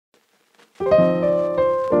To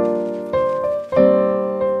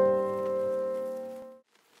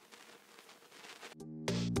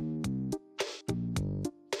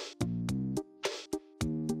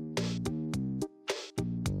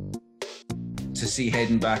see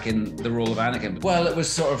Hayden back in the role of Anakin, well, it was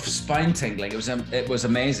sort of spine-tingling. It was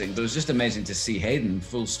amazing. But it was just amazing to see Hayden,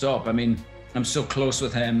 full stop. I mean, I'm so close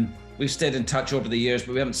with him. We've stayed in touch over the years,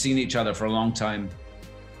 but we haven't seen each other for a long time.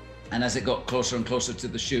 And as it got closer and closer to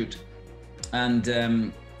the shoot,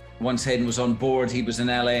 and once Hayden was on board, he was in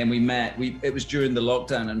LA and we met. It was during the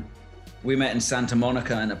lockdown, and we met in Santa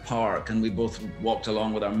Monica in a park, and we both walked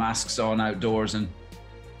along with our masks on outdoors, and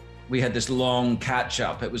we had this long catch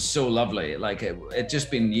up. It was so lovely. Like it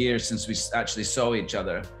just been years since we actually saw each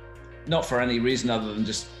other, not for any reason other than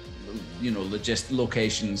just, you know, just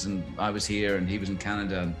locations. And I was here and he was in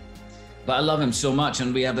Canada. But I love him so much,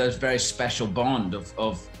 and we have a very special bond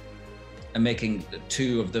of making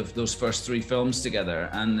two of those first three films together.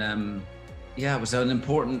 And yeah, it was an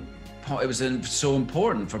important. It was so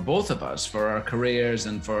important for both of us, for our careers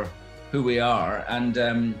and for who we are.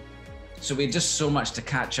 And so we had just so much to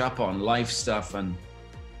catch up on, life stuff and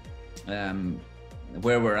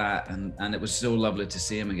where we're at, and it was so lovely to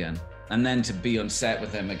see him again. And then to be on set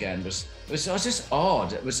with him again was just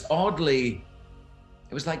odd. It was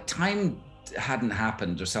like time hadn't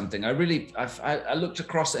happened or something. I looked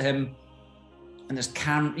across at him, and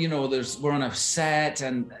we're on a set,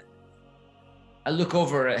 and I look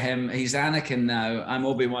over at him. He's Anakin now. I'm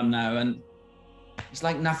Obi-Wan now, and it's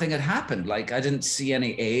like nothing had happened. Like I didn't see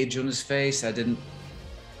any age on his face. I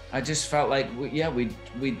just felt like, we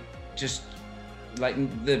just, like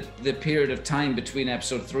the period of time between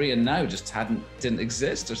episode 3 and now just didn't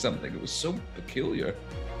exist or something. It was so peculiar.